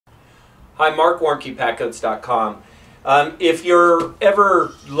Hi, Mark Warnke, PackGoats.com. If you're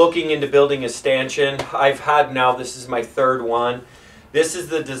ever looking into building a stanchion, I've had now, this is my third one. This is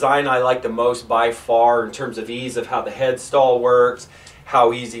the design I like the most by far in terms of ease of how the headstall works,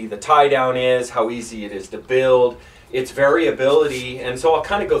 how easy the tie down is, how easy it is to build, its variability, and so I'll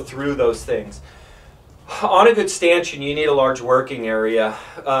kind of go through those things. On a good stanchion, you need a large working area,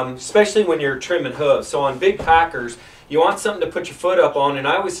 especially when you're trimming hooves. So on big packers, you want something to put your foot up on, and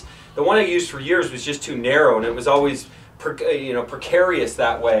the one I used for years was just too narrow, and it was always precarious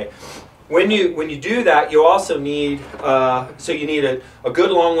that way. When you do that, you also need you need a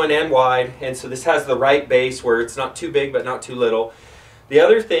good long one and wide, and so this has the right base where it's not too big but not too little. The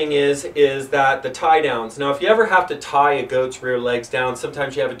other thing is that the tie downs. Now, if you ever have to tie a goat's rear legs down,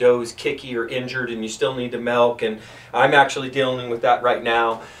 sometimes you have a doe who's kicky or injured and you still need to milk, and I'm actually dealing with that right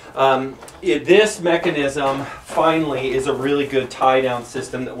now. This mechanism finally is a really good tie down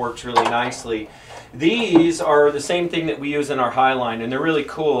system that works really nicely. These are the same thing that we use in our Highline, and they're really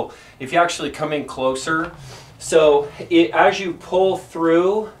cool if you actually come in closer. So as you pull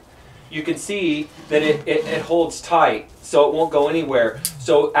through, you can see that it holds tight, so it won't go anywhere.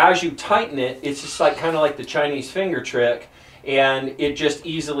 So as you tighten it, it's just like kind of like the Chinese finger trick, and it just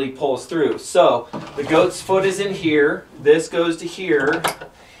easily pulls through. So the goat's foot is in here, this goes to here,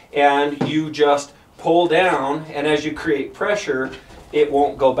 and you just pull down, and as you create pressure, it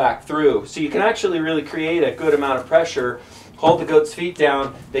won't go back through. So you can actually really create a good amount of pressure. Hold the goat's feet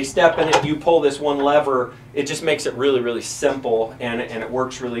down, they step in it, you pull this one lever. It just makes it really, really simple, and it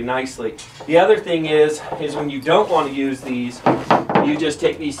works really nicely. The other thing is when you don't want to use these, you just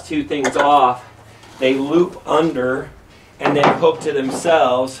take these two things off. They loop under and then hook to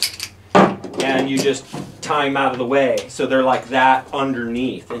themselves, and you just tie them out of the way. So they're like that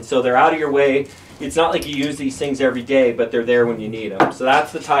underneath, and so they're out of your way. It's not like you use these things every day, but they're there when you need them. So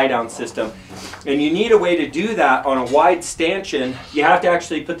that's the tie down system. And you need a way to do that on a wide stanchion. You have to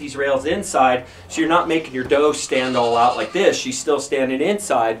actually put these rails inside, so you're not making your doe stand all out like this. She's still standing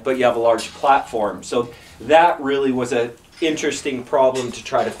inside, but you have a large platform. So that really was an interesting problem to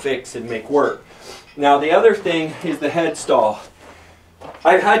try to fix and make work. Now the other thing is the headstall.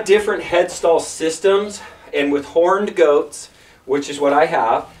 I've had different headstall systems, and with horned goats, which is what I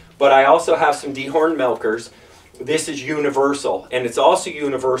have, but I also have some dehorned milkers. This is universal, and it's also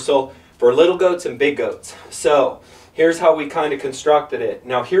universal for little goats and big goats. So here's how we kind of constructed it.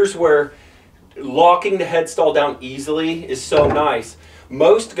 Now here's where locking the headstall down easily is so nice.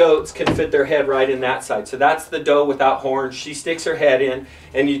 Most goats can fit their head right in that side. So that's the doe without horns. She sticks her head in,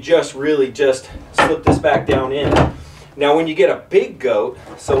 and you just really just slip this back down in. Now when you get a big goat,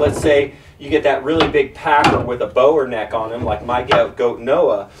 so let's say you get that really big packer with a bower neck on him, like my goat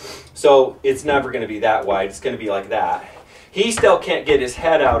Noah, so it's never going to be that wide. It's going to be like that. He still can't get his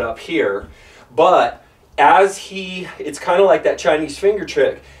head out up here, but it's kind of like that Chinese finger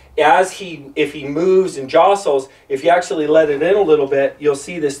trick. If he moves and jostles, if you actually let it in a little bit, you'll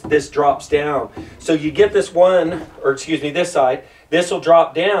see this drops down. So you get this one, or excuse me, this side, this will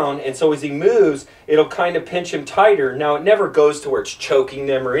drop down, and so as he moves, it'll kind of pinch him tighter. Now it never goes to where it's choking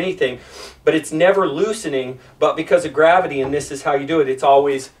them or anything, but it's never loosening, but because of gravity, and this is how you do it, it's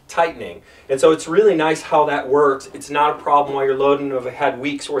always tightening. And so it's really nice how that works. It's not a problem while you're loading. I've had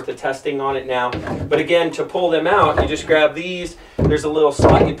weeks worth of testing on it now. But again, to pull them out, you just grab these. There's a little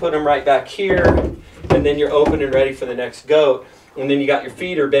slot, you put them right back here, and then you're open and ready for the next goat. And then you got your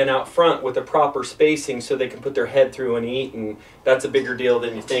feeder bent out front with the proper spacing so they can put their head through and eat, and that's a bigger deal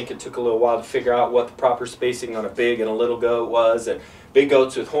than you think. It took a little while to figure out what the proper spacing on a big and a little goat was, and big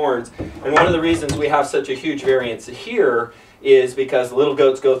goats with horns. And one of the reasons we have such a huge variance here is because little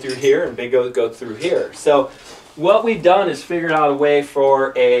goats go through here and big goats go through here. So what we've done is figured out a way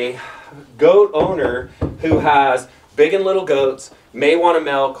for a goat owner who has big and little goats, may want to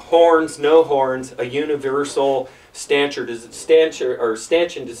milk, horns, no horns, a universal stanchion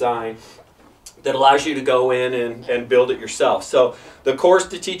design that allows you to go in and build it yourself. So the course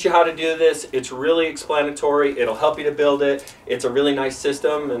to teach you how to do this, it's really explanatory. It'll help you to build it. It's a really nice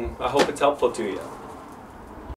system, and I hope it's helpful to you.